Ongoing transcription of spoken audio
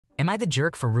Am I the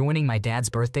jerk for ruining my dad's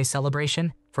birthday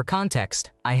celebration? For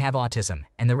context, I have autism,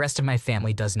 and the rest of my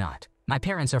family does not. My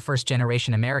parents are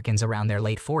first-generation Americans around their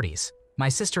late 40s. My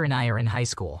sister and I are in high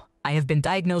school. I have been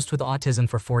diagnosed with autism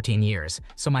for 14 years,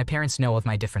 so my parents know of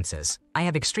my differences. I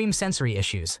have extreme sensory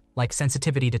issues, like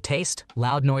sensitivity to taste,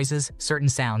 loud noises, certain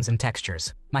sounds, and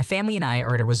textures. My family and I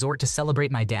are at a resort to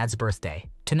celebrate my dad's birthday.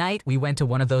 Tonight, we went to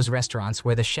one of those restaurants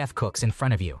where the chef cooks in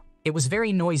front of you. It was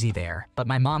very noisy there, but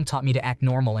my mom taught me to act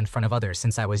normal in front of others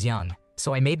since I was young,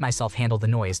 so I made myself handle the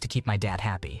noise to keep my dad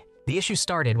happy. The issue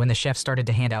started when the chef started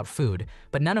to hand out food,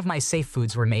 but none of my safe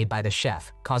foods were made by the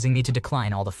chef, causing me to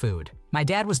decline all the food. My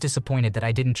dad was disappointed that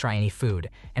I didn't try any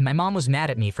food, and my mom was mad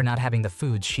at me for not having the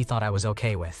foods she thought I was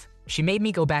okay with. She made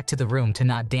me go back to the room to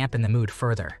not dampen the mood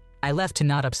further. I left to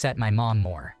not upset my mom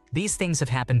more. These things have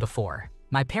happened before.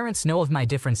 My parents know of my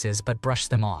differences but brush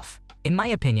them off. In my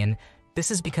opinion, this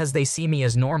is because they see me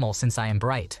as normal since I am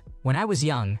bright. When I was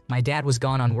young, my dad was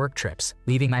gone on work trips,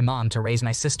 leaving my mom to raise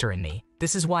my sister and me.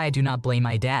 This is why I do not blame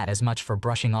my dad as much for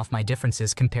brushing off my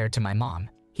differences compared to my mom.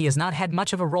 He has not had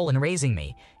much of a role in raising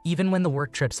me, even when the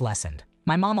work trips lessened.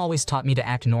 My mom always taught me to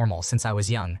act normal since I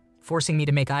was young, forcing me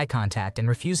to make eye contact and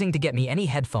refusing to get me any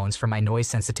headphones for my noise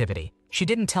sensitivity. She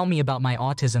didn't tell me about my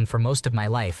autism for most of my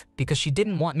life because she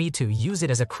didn't want me to use it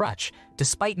as a crutch,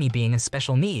 despite me being in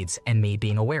special needs and me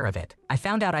being aware of it. I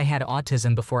found out I had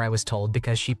autism before I was told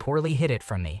because she poorly hid it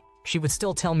from me. She would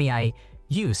still tell me I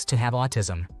used to have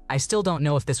autism. I still don't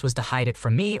know if this was to hide it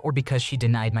from me or because she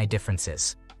denied my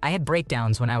differences. I had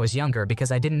breakdowns when I was younger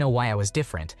because I didn't know why I was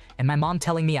different, and my mom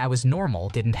telling me I was normal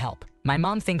didn't help. My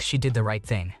mom thinks she did the right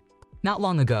thing. Not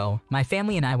long ago, my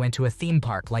family and I went to a theme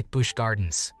park like Busch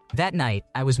Gardens. That night,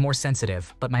 I was more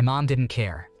sensitive, but my mom didn't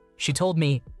care. She told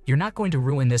me, "You're not going to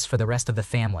ruin this for the rest of the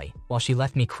family," while she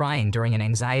left me crying during an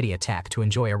anxiety attack to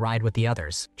enjoy a ride with the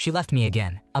others. She left me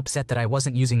again, upset that I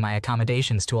wasn't using my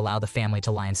accommodations to allow the family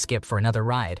to lie and skip for another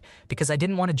ride because I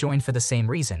didn't want to join for the same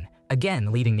reason,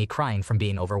 again leaving me crying from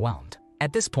being overwhelmed.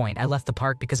 At this point, I left the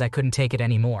park because I couldn't take it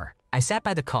anymore. I sat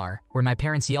by the car, where my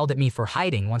parents yelled at me for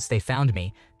hiding once they found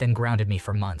me, then grounded me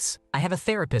for months. I have a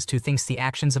therapist who thinks the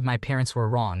actions of my parents were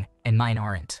wrong, and mine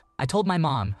aren't. I told my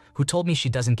mom, who told me she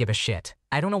doesn't give a shit.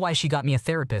 I don't know why she got me a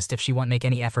therapist if she won't make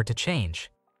any effort to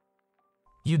change.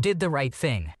 You did the right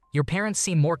thing. Your parents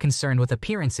seem more concerned with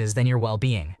appearances than your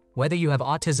well-being. Whether you have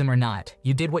autism or not,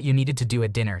 you did what you needed to do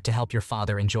at dinner to help your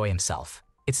father enjoy himself.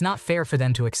 It's not fair for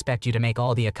them to expect you to make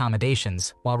all the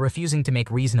accommodations while refusing to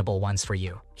make reasonable ones for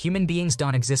you. Human beings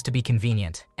don't exist to be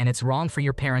convenient, and it's wrong for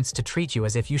your parents to treat you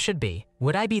as if you should be.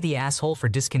 Would I be the asshole for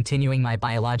discontinuing my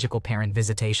biological parent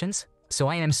visitations? So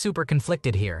I am super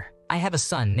conflicted here. I have a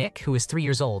son, Nick, who is 3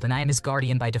 years old, and I am his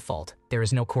guardian by default. There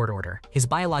is no court order. His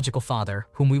biological father,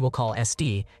 whom we will call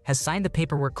SD, has signed the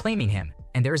paperwork claiming him,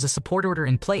 and there is a support order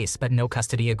in place but no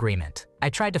custody agreement. I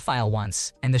tried to file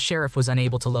once, and the sheriff was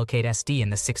unable to locate SD in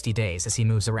the 60 days as he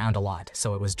moves around a lot,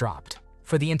 so it was dropped.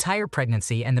 For the entire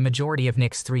pregnancy and the majority of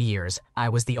Nick's 3 years, I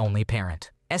was the only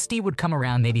parent. SD would come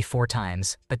around maybe 4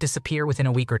 times, but disappear within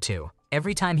a week or 2.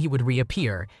 Every time he would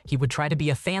reappear, he would try to be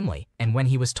a family, and when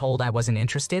he was told I wasn't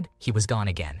interested, he was gone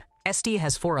again. SD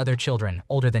has 4 other children,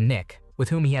 older than Nick, with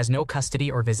whom he has no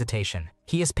custody or visitation.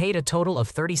 He has paid a total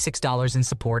of $36 in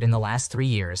support in the last 3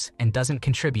 years and doesn't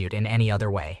contribute in any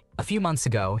other way. A few months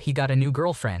ago, he got a new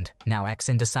girlfriend, now ex,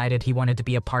 and decided he wanted to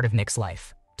be a part of Nick's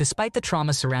life. Despite the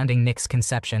trauma surrounding Nick's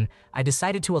conception, I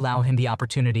decided to allow him the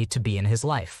opportunity to be in his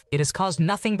life. It has caused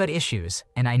nothing but issues,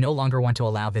 and I no longer want to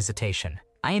allow visitation.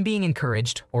 I am being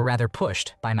encouraged, or rather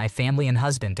pushed, by my family and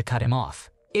husband to cut him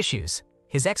off. Issues.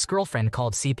 His ex-girlfriend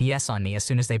called CPS on me as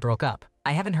soon as they broke up.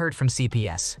 I haven't heard from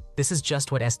CPS. This is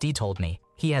just what SD told me.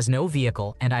 He has no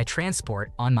vehicle and I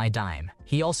transport on my dime.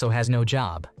 He also has no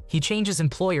job. He changes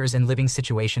employers and living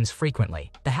situations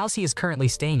frequently. The house he is currently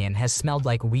staying in has smelled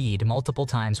like weed multiple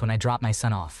times when I drop my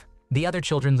son off. The other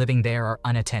children living there are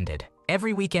unattended.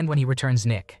 Every weekend when he returns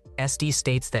Nick, SD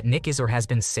states that Nick is or has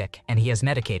been sick and he has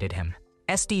medicated him.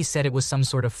 SD said it was some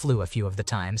sort of flu a few of the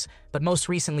times, but most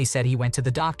recently said he went to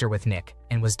the doctor with Nick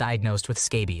and was diagnosed with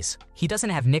scabies. He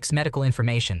doesn't have Nick's medical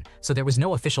information, so there was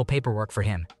no official paperwork for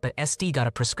him, but SD got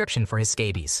a prescription for his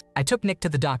scabies. I took Nick to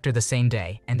the doctor the same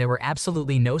day, and there were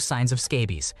absolutely no signs of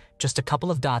scabies, just a couple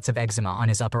of dots of eczema on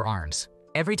his upper arms.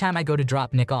 Every time I go to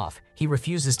drop Nick off, he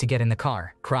refuses to get in the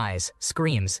car, cries,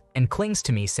 screams, and clings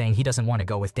to me saying he doesn't want to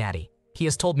go with Daddy. He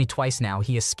has told me twice now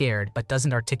he is scared but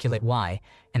doesn't articulate why,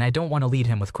 and I don't want to lead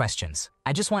him with questions.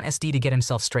 I just want SD to get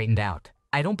himself straightened out.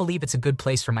 I don't believe it's a good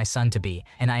place for my son to be,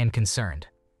 and I am concerned.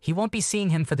 He won't be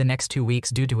seeing him for the next 2 weeks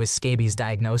due to his scabies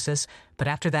diagnosis, but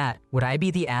after that, would I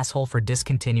be the asshole for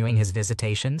discontinuing his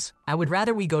visitations? I would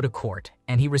rather we go to court,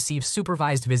 and he receives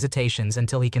supervised visitations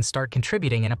until he can start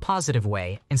contributing in a positive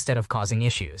way instead of causing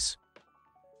issues.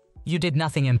 You did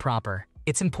nothing improper.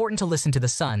 It's important to listen to the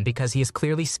son because he is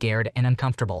clearly scared and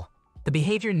uncomfortable. The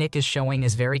behavior Nick is showing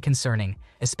is very concerning,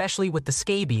 especially with the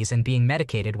scabies and being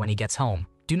medicated when he gets home.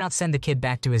 Do not send the kid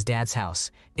back to his dad's house.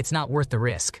 It's not worth the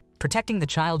risk. Protecting the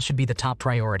child should be the top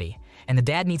priority, and the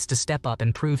dad needs to step up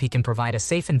and prove he can provide a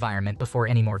safe environment before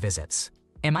any more visits.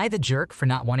 Am I the jerk for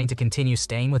not wanting to continue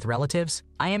staying with relatives?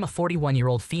 I am a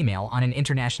 41-year-old female on an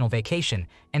international vacation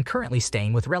and currently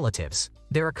staying with relatives.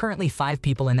 There are currently 5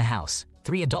 people in the house.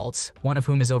 3 adults, one of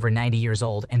whom is over 90 years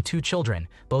old, and 2 children,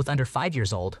 both under 5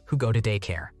 years old, who go to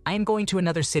daycare. I am going to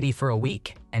another city for a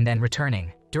week, and then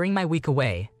returning. During my week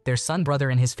away, their son brother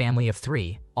and his family of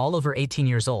 3, all over 18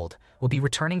 years old, will be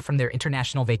returning from their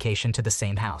international vacation to the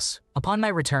same house. Upon my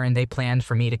return, they planned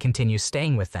for me to continue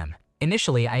staying with them.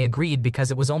 Initially, I agreed because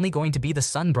it was only going to be the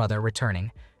son brother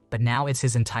returning, but now it's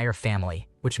his entire family,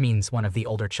 which means one of the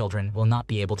older children will not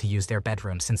be able to use their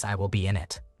bedroom since I will be in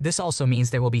it. This also means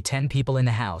there will be 10 people in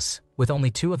the house, with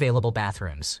only 2 available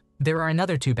bathrooms. There are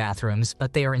another 2 bathrooms,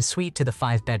 but they are en suite to the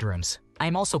 5 bedrooms. I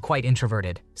am also quite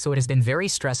introverted, so it has been very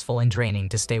stressful and draining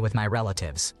to stay with my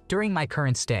relatives. During my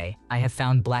current stay, I have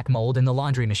found black mold in the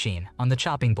laundry machine, on the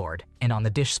chopping board, and on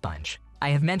the dish sponge. I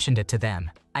have mentioned it to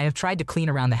them. I have tried to clean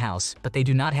around the house, but they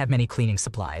do not have many cleaning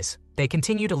supplies. They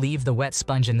continue to leave the wet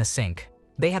sponge in the sink.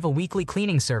 They have a weekly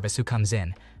cleaning service who comes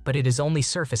in, but it is only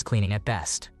surface cleaning at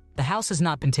best. The house has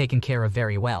not been taken care of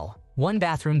very well. One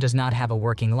bathroom does not have a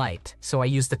working light, so I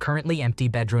use the currently empty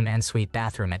bedroom and suite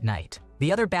bathroom at night.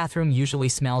 The other bathroom usually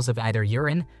smells of either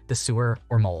urine, the sewer,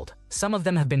 or mold. Some of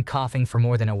them have been coughing for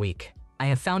more than a week. I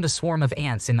have found a swarm of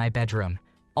ants in my bedroom.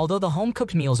 Although the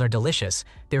home-cooked meals are delicious,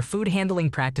 their food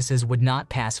handling practices would not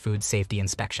pass food safety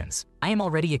inspections. I am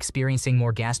already experiencing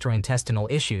more gastrointestinal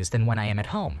issues than when I am at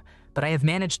home, but I have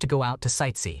managed to go out to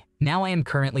sightsee. Now I am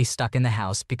currently stuck in the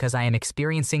house because I am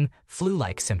experiencing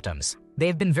flu-like symptoms. They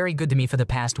have been very good to me for the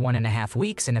past 1.5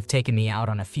 weeks and have taken me out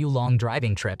on a few long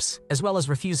driving trips, as well as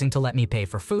refusing to let me pay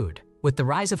for food. With the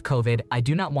rise of COVID, I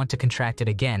do not want to contract it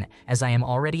again, as I am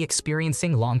already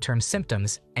experiencing long-term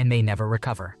symptoms and may never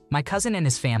recover. My cousin and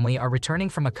his family are returning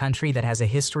from a country that has a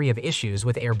history of issues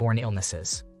with airborne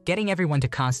illnesses. Getting everyone to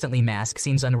constantly mask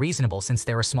seems unreasonable since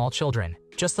there are small children.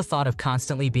 Just the thought of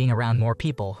constantly being around more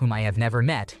people whom I have never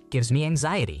met gives me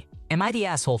anxiety. Am I the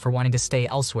asshole for wanting to stay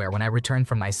elsewhere when I return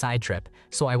from my side trip,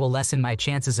 so I will lessen my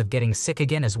chances of getting sick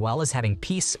again as well as having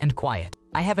peace and quiet?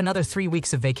 I have another 3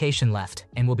 weeks of vacation left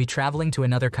and will be traveling to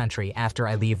another country after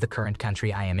I leave the current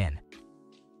country I am in.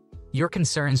 Your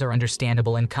concerns are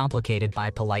understandable and complicated by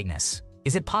politeness.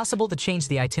 Is it possible to change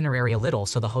the itinerary a little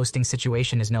so the hosting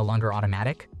situation is no longer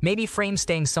automatic? Maybe frame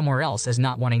staying somewhere else as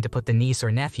not wanting to put the niece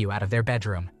or nephew out of their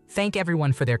bedroom. Thank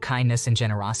everyone for their kindness and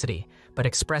generosity, but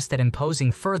express that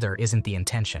imposing further isn't the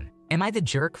intention. Am I the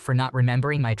jerk for not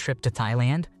remembering my trip to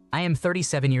Thailand? I am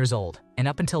 37 years old, and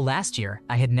up until last year,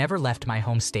 I had never left my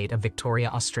home state of Victoria,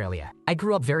 Australia. I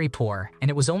grew up very poor, and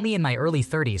it was only in my early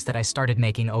 30s that I started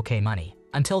making okay money.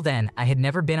 Until then, I had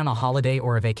never been on a holiday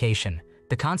or a vacation.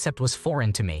 The concept was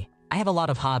foreign to me. I have a lot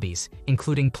of hobbies,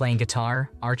 including playing guitar,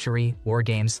 archery, war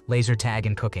games, laser tag,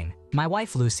 and cooking. My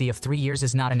wife Lucy of 3 years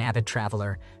is not an avid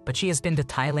traveler, but she has been to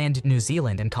Thailand, New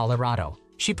Zealand, and Colorado.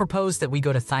 She proposed that we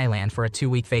go to Thailand for a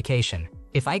 2-week vacation.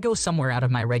 If I go somewhere out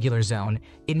of my regular zone,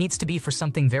 it needs to be for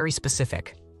something very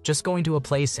specific. Just going to a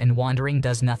place and wandering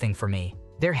does nothing for me.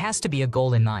 There has to be a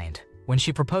goal in mind. When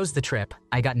she proposed the trip,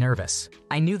 I got nervous.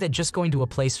 I knew that just going to a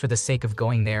place for the sake of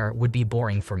going there would be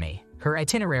boring for me. Her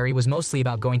itinerary was mostly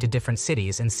about going to different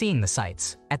cities and seeing the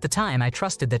sights. At the time, I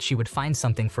trusted that she would find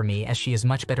something for me as she is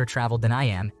much better traveled than I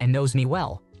am and knows me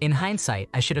well. In hindsight,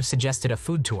 I should have suggested a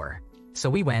food tour. So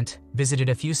we went, visited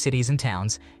a few cities and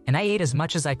towns, and I ate as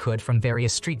much as I could from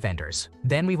various street vendors.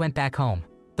 Then we went back home.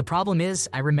 The problem is,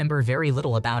 I remember very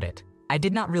little about it. I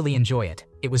did not really enjoy it.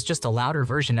 It was just a louder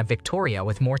version of Victoria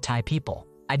with more Thai people.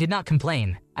 I did not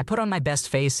complain. I put on my best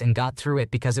face and got through it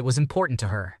because it was important to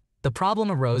her. The problem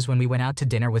arose when we went out to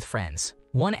dinner with friends.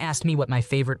 One asked me what my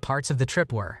favorite parts of the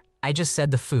trip were. I just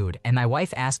said the food, and my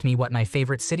wife asked me what my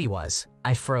favorite city was.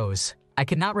 I froze. I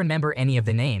could not remember any of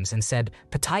the names and said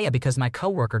Pattaya because my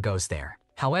coworker goes there.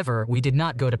 However, we did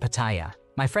not go to Pattaya.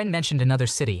 My friend mentioned another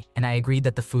city, and I agreed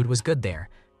that the food was good there,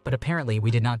 but apparently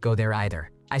we did not go there either.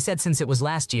 I said since it was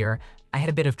last year, I had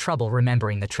a bit of trouble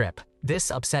remembering the trip.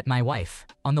 This upset my wife.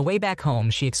 On the way back home,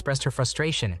 she expressed her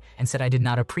frustration and said I did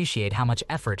not appreciate how much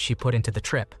effort she put into the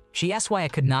trip. She asked why I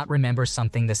could not remember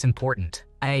something this important.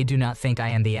 I do not think I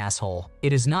am the asshole.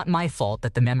 It is not my fault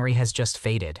that the memory has just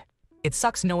faded. It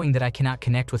sucks knowing that I cannot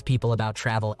connect with people about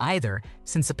travel either,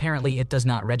 since apparently it does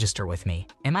not register with me.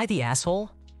 Am I the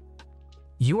asshole?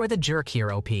 You are the jerk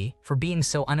here, OP, for being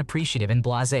so unappreciative and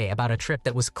blasé about a trip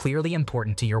that was clearly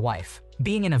important to your wife.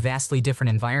 Being in a vastly different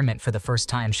environment for the first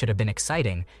time should have been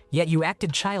exciting, yet you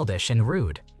acted childish and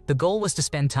rude. The goal was to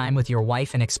spend time with your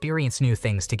wife and experience new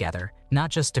things together, not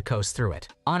just to coast through it.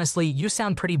 Honestly, you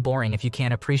sound pretty boring if you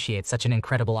can't appreciate such an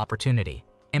incredible opportunity.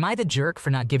 Am I the jerk for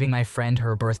not giving my friend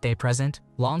her birthday present?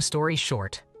 Long story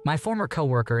short, my former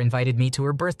coworker invited me to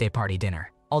her birthday party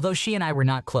dinner. Although she and I were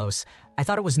not close, I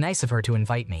thought it was nice of her to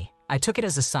invite me. I took it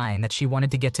as a sign that she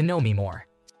wanted to get to know me more.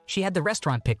 She had the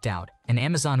restaurant picked out, an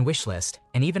Amazon wish list,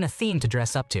 and even a theme to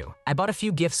dress up to. I bought a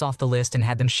few gifts off the list and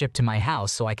had them shipped to my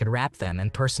house so I could wrap them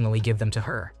and personally give them to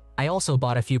her. I also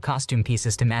bought a few costume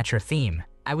pieces to match her theme.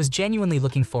 I was genuinely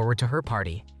looking forward to her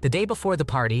party. The day before the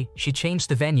party, she changed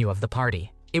the venue of the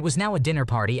party. It was now a dinner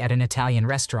party at an Italian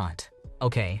restaurant.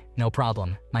 Okay, no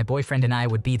problem. My boyfriend and I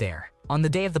would be there. On the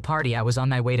day of the party, I was on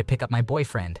my way to pick up my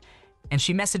boyfriend, and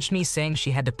she messaged me saying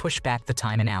she had to push back the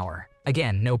time an hour.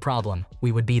 Again, no problem,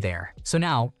 we would be there. So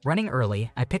now, running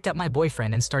early, I picked up my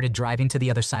boyfriend and started driving to the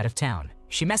other side of town.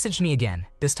 She messaged me again,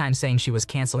 this time saying she was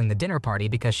canceling the dinner party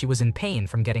because she was in pain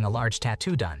from getting a large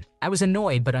tattoo done. I was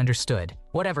annoyed but understood.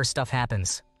 Whatever, stuff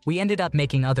happens. We ended up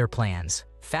making other plans.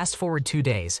 Fast forward 2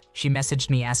 days, she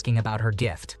messaged me asking about her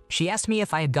gift. She asked me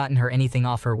if I had gotten her anything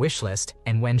off her wish list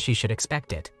and when she should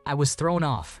expect it. I was thrown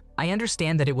off. I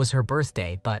understand that it was her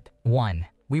birthday, but 1.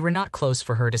 We were not close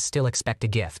for her to still expect a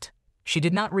gift. She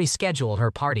did not reschedule her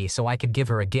party so I could give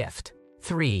her a gift.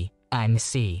 3.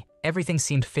 See. Everything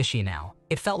seemed fishy now.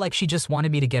 It felt like she just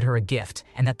wanted me to get her a gift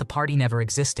and that the party never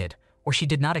existed, or she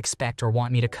did not expect or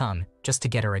want me to come just to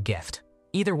get her a gift.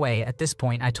 Either way, at this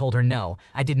point I told her no,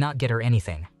 I did not get her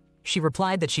anything. She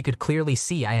replied that she could clearly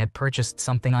see I had purchased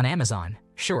something on Amazon.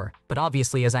 Sure, but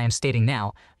obviously, as I am stating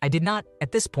now, I did not.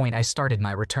 At this point I started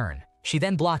my return. She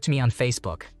then blocked me on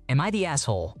Facebook. Am I the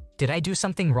asshole? Did I do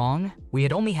something wrong? We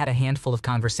had only had a handful of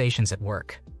conversations at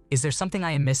work. Is there something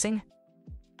I am missing?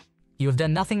 You have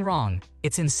done nothing wrong.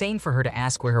 It's insane for her to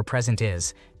ask where her present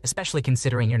is, especially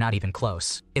considering you're not even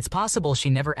close. It's possible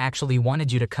she never actually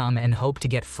wanted you to come and hoped to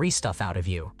get free stuff out of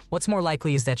you. What's more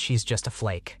likely is that she's just a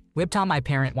flake. Wibtah, my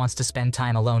parent, wants to spend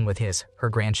time alone with her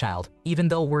grandchild, even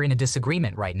though we're in a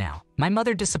disagreement right now. My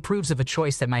mother disapproves of a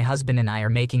choice that my husband and I are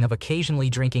making of occasionally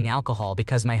drinking alcohol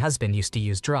because my husband used to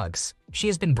use drugs. She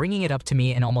has been bringing it up to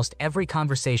me in almost every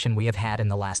conversation we have had in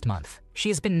the last month. She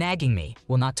has been nagging me,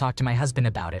 will not talk to my husband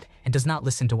about it, and does not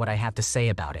listen to what I have to say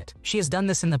about it. She has done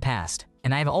this in the past,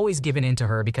 and I have always given in to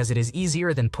her because it is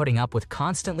easier than putting up with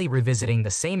constantly revisiting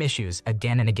the same issues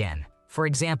again and again. For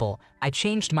example, I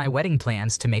changed my wedding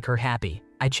plans to make her happy.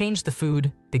 I changed the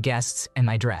food, the guests, and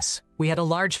my dress. We had a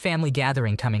large family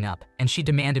gathering coming up, and she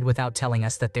demanded without telling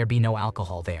us that there be no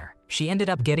alcohol there. She ended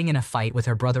up getting in a fight with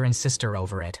her brother and sister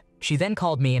over it. She then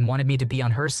called me and wanted me to be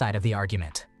on her side of the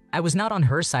argument. I was not on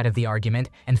her side of the argument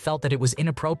and felt that it was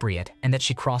inappropriate and that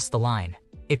she crossed the line.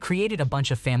 It created a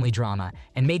bunch of family drama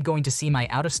and made going to see my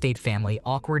out-of-state family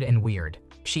awkward and weird.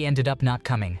 She ended up not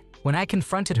coming. When I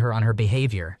confronted her on her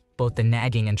behavior, both the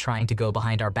nagging and trying to go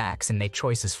behind our backs and make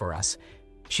choices for us,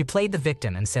 she played the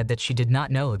victim and said that she did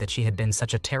not know that she had been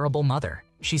such a terrible mother.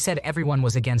 She said everyone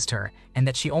was against her and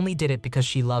that she only did it because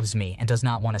she loves me and does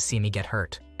not want to see me get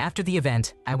hurt. After the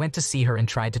event, I went to see her and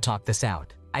tried to talk this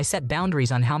out. I set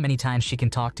boundaries on how many times she can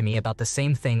talk to me about the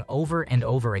same thing over and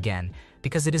over again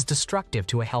because it is destructive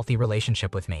to a healthy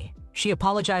relationship with me. She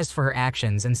apologized for her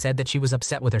actions and said that she was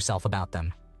upset with herself about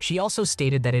them. She also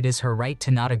stated that it is her right to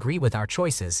not agree with our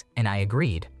choices, and I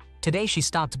agreed. Today she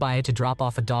stopped by to drop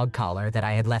off a dog collar that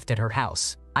I had left at her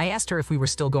house. I asked her if we were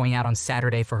still going out on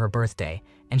Saturday for her birthday,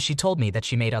 and she told me that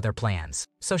she made other plans.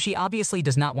 So she obviously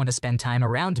does not want to spend time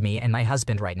around me and my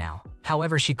husband right now.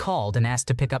 However, she called and asked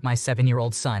to pick up my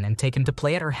 7-year-old son and take him to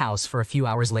play at her house for a few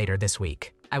hours later this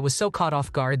week. I was so caught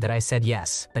off guard that I said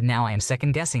yes, but now I am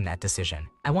second-guessing that decision.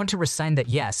 I want to resign that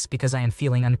yes because I am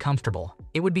feeling uncomfortable.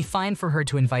 It would be fine for her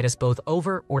to invite us both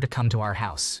over or to come to our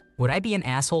house. Would I be an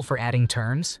asshole for adding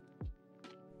terms?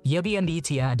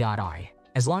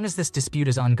 As long as this dispute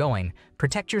is ongoing,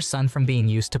 protect your son from being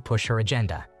used to push her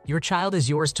agenda. Your child is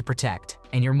yours to protect,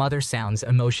 and your mother sounds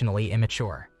emotionally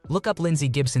immature. Look up Lindsay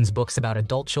Gibson's books about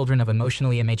adult children of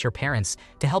emotionally immature parents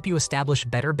to help you establish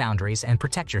better boundaries and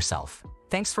protect yourself.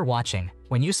 Thanks for watching.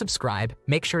 When you subscribe,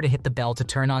 make sure to hit the bell to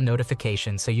turn on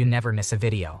notifications so you never miss a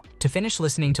video. To finish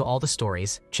listening to all the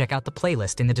stories, check out the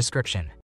playlist in the description.